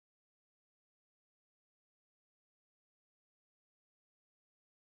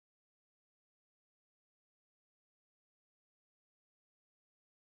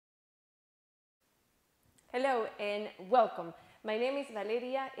Hello and welcome. My name is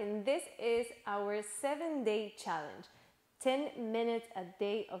Valeria and this is our 7-day challenge, 10 minutes a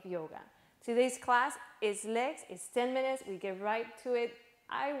day of yoga. Today's class is legs, it's 10 minutes, we get right to it.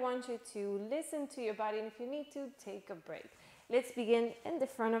 I want you to listen to your body and if you need to, take a break. Let's begin in the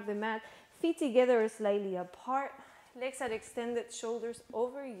front of the mat, feet together or slightly apart, legs at extended, shoulders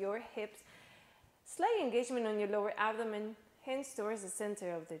over your hips, slight engagement on your lower abdomen, hands towards the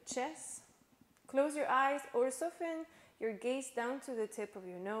center of the chest. Close your eyes or soften your gaze down to the tip of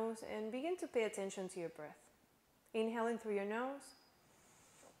your nose and begin to pay attention to your breath. Inhaling through your nose.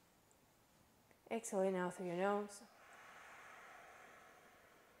 Exhaling out through your nose.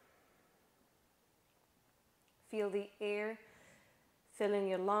 Feel the air filling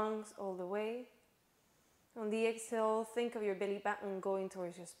your lungs all the way. On the exhale, think of your belly button going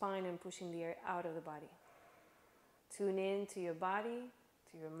towards your spine and pushing the air out of the body. Tune in to your body,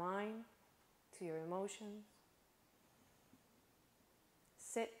 to your mind, to your emotions.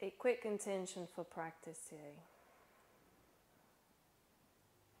 Set a quick intention for practice today.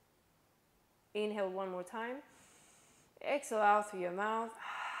 Inhale one more time. Exhale out through your mouth.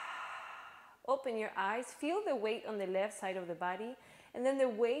 Open your eyes. Feel the weight on the left side of the body and then the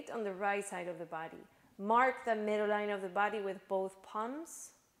weight on the right side of the body. Mark the middle line of the body with both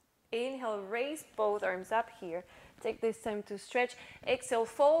palms. Inhale, raise both arms up here. Take this time to stretch. Exhale,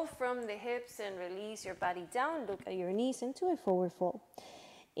 fold from the hips and release your body down. Look at your knees into a forward fold.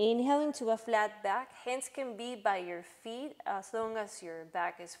 Inhale into a flat back. Hands can be by your feet as long as your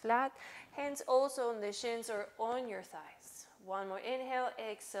back is flat. Hands also on the shins or on your thighs. One more inhale.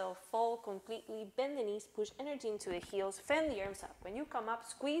 Exhale, fold completely. Bend the knees. Push energy into the heels. Fan the arms up. When you come up,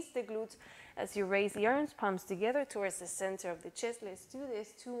 squeeze the glutes as you raise the arms, palms together towards the center of the chest. Let's do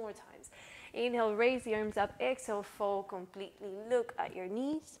this 2 more times. Inhale, raise the arms up. Exhale, fold completely. Look at your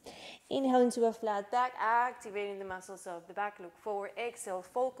knees. Inhale into a flat back, activating the muscles of the back. Look forward. Exhale,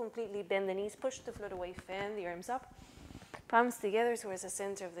 fold completely. Bend the knees, push the floor away, fan the arms up. Palms together towards the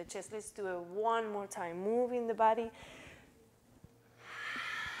center of the chest. Let's do it one more time. Moving the body.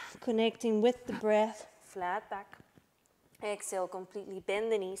 Connecting with the breath. Flat back. Exhale, completely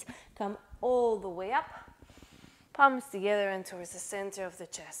bend the knees. Come all the way up. Palms together and towards the center of the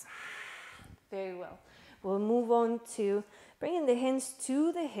chest. Very well. We'll move on to bringing the hands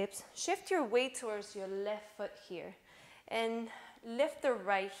to the hips. Shift your weight towards your left foot here. And lift the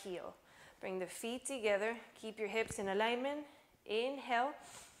right heel. Bring the feet together. Keep your hips in alignment. Inhale.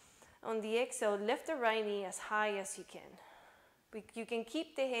 On the exhale, lift the right knee as high as you can. You can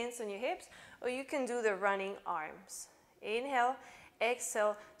keep the hands on your hips or you can do the running arms. Inhale.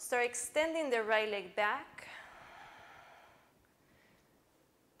 Exhale. Start extending the right leg back.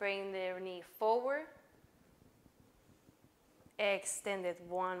 Bring the knee forward. Extend it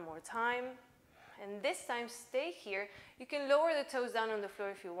one more time. And this time, stay here. You can lower the toes down on the floor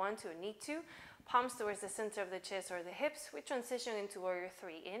if you want to or need to. Palms towards the center of the chest or the hips. We transition into Warrior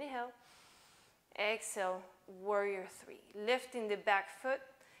 3. Inhale. Exhale, Warrior 3. Lifting the back foot,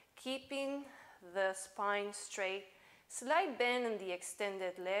 keeping the spine straight. Slight bend on the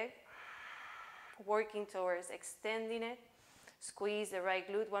extended leg. Working towards extending it. Squeeze the right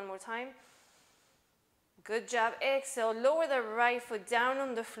glute one more time. Good job. Exhale, lower the right foot down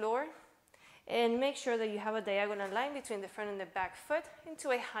on the floor and make sure that you have a diagonal line between the front and the back foot into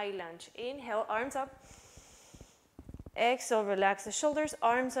a high lunge. Inhale, arms up. Exhale, relax the shoulders,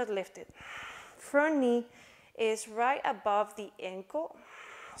 arms are lifted. Front knee is right above the ankle.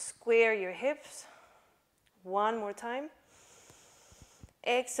 Square your hips. One more time.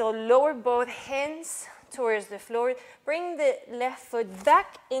 Exhale, lower both hands towards the floor. Bring the left foot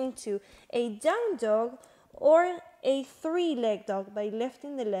back into a down dog or a 3-leg dog by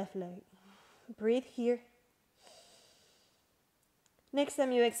lifting the left leg. Breathe here. Next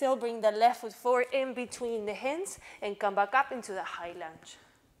time you exhale, bring the left foot forward in between the hands and come back up into the high lunge.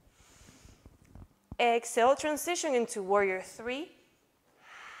 Exhale, transition into Warrior 3.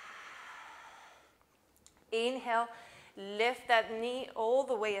 Inhale, lift that knee all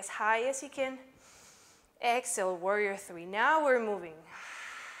the way as high as you can. Exhale, Warrior 3. Now we're moving.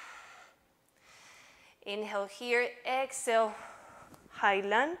 Inhale here, exhale, high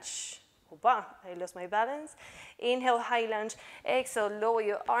lunge. Opa, I lost my balance. Inhale, high lunge. Exhale, lower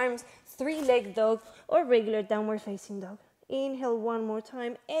your arms, 3-leg dog or regular downward facing dog. Inhale one more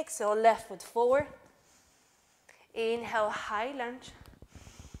time. Exhale, left foot forward. Inhale, high lunge.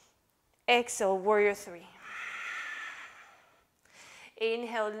 Exhale, Warrior 3.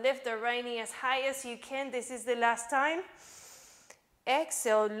 Inhale, lift the right knee as high as you can. This is the last time.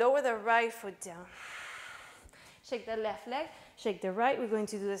 Exhale, lower the right foot down. Shake the left leg, shake the right. We're going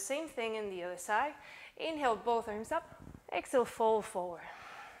to do the same thing in the other side. Inhale, both arms up. Exhale, fold forward.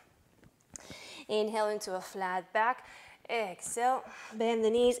 Inhale into a flat back. Exhale, bend the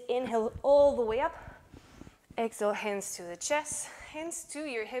knees. Inhale all the way up. Exhale, hands to the chest, hands to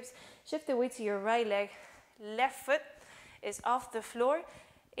your hips. Shift the weight to your right leg. Left foot is off the floor.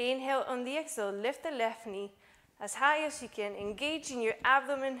 Inhale on the exhale, lift the left knee as high as you can. Engage in your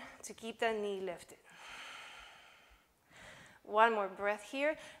abdomen to keep that knee lifted. One more breath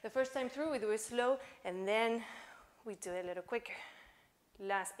here. The first time through, we do it slow, and then we do it a little quicker.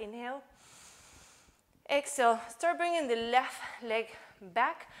 Last inhale. Exhale, start bringing the left leg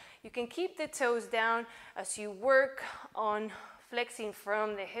back. You can keep the toes down as you work on flexing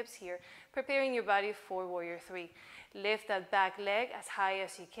from the hips here, preparing your body for warrior three. Lift that back leg as high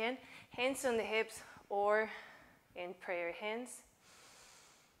as you can, hands on the hips or in prayer hands.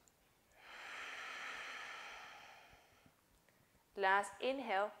 Last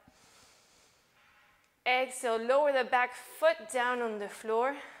inhale. Exhale, lower the back foot down on the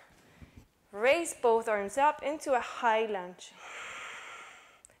floor. Raise both arms up into a high lunge.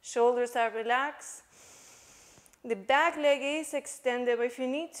 Shoulders are relaxed. The back leg is extended, but if you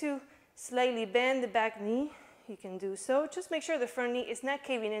need to slightly bend the back knee, you can do so. Just make sure the front knee is not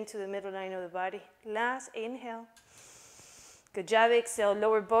caving into the middle line of the body. Last inhale. Good job. Exhale,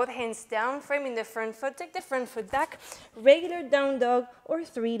 lower both hands down, framing the front foot. Take the front foot back. Regular down dog or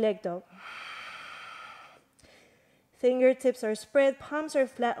three-leg dog. Fingertips are spread, palms are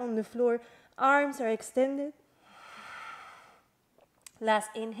flat on the floor, arms are extended.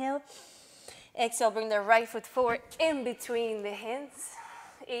 Last inhale. Exhale, bring the right foot forward in between the hands.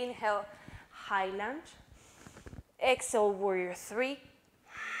 Inhale, high lunge. Exhale, warrior three.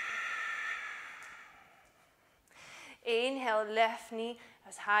 Inhale, left knee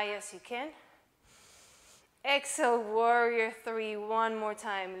as high as you can. Exhale, warrior three. One more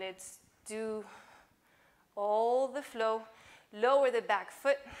time. Let's do all the flow. Lower the back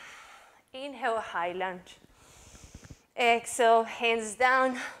foot. Inhale, high lunge. Exhale, hands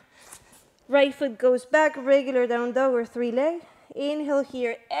down. Right foot goes back, regular down dog or three leg. Inhale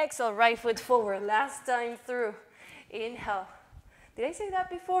here, exhale, right foot forward. Last time through. Inhale. Did I say that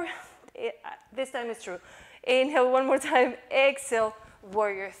before? This time it's true. Inhale one more time. Exhale,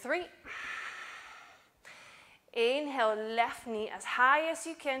 warrior three. Inhale, left knee as high as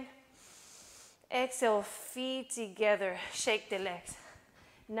you can. Exhale, feet together. Shake the legs.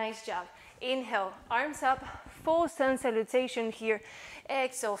 Nice job. Inhale, arms up, full sun salutation here.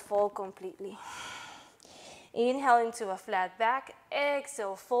 Exhale, fold completely. Inhale into a flat back.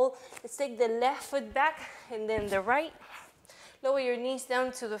 Exhale, fold. Let's take the left foot back and then the right. Lower your knees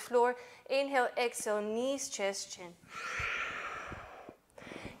down to the floor. Inhale, exhale, knees, chest, chin.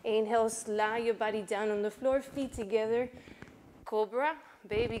 Inhale, slide your body down on the floor, feet together. Cobra,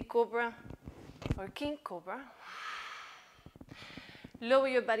 baby cobra, or king cobra. Lower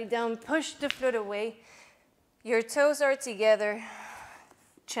your body down, push the foot away. Your toes are together.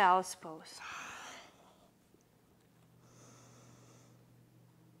 Child's pose.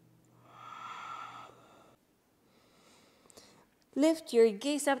 Lift your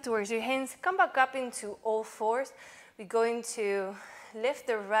gaze up towards your hands. Come back up into all fours. We're going to lift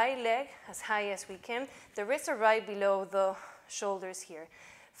the right leg as high as we can. The wrists are right below the shoulders here.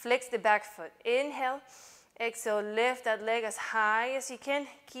 Flex the back foot. Inhale. Exhale, lift that leg as high as you can.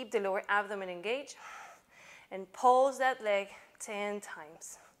 Keep the lower abdomen engaged. And pulse that leg 10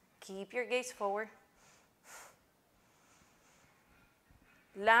 times. Keep your gaze forward.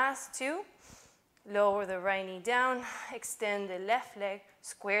 Last two. Lower the right knee down. Extend the left leg.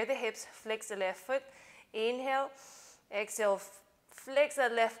 Square the hips. Flex the left foot. Inhale. Exhale, flex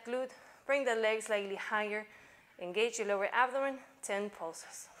that left glute. Bring the leg slightly higher. Engage your lower abdomen. 10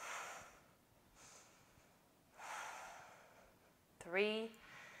 pulses. 3,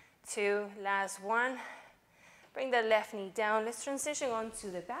 2, last one. Bring the left knee down. Let's transition on to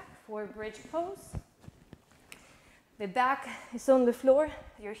the back for bridge pose. The back is on the floor.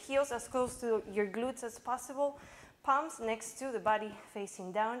 Your heels as close to your glutes as possible. Palms next to the body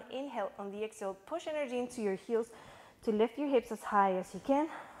facing down. Inhale on the exhale. Push energy into your heels to lift your hips as high as you can.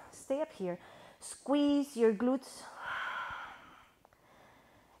 Stay up here. Squeeze your glutes.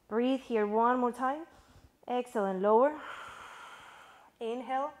 Breathe here one more time. Exhale and lower.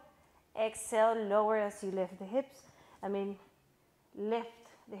 Inhale. Exhale, lower as you lift the hips. Lift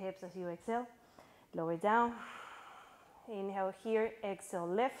the hips as you exhale. Lower down. Inhale here. Exhale,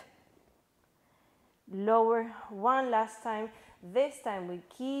 lift. Lower one last time. This time we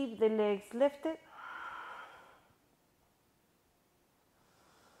keep the legs lifted.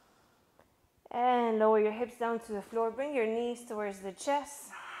 And lower your hips down to the floor. Bring your knees towards the chest.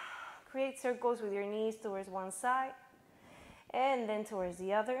 Create circles with your knees towards one side and then towards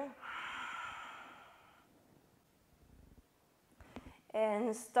the other.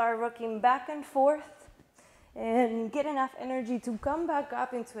 And start rocking back and forth and get enough energy to come back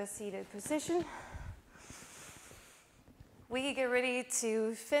up into a seated position. We get ready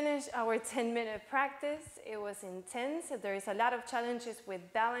to finish our 10-minute practice. It was intense. There is a lot of challenges with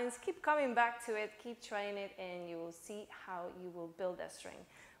balance. Keep coming back to it, keep trying it, and you will see how you will build that strength.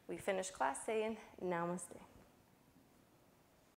 We finish class saying namaste.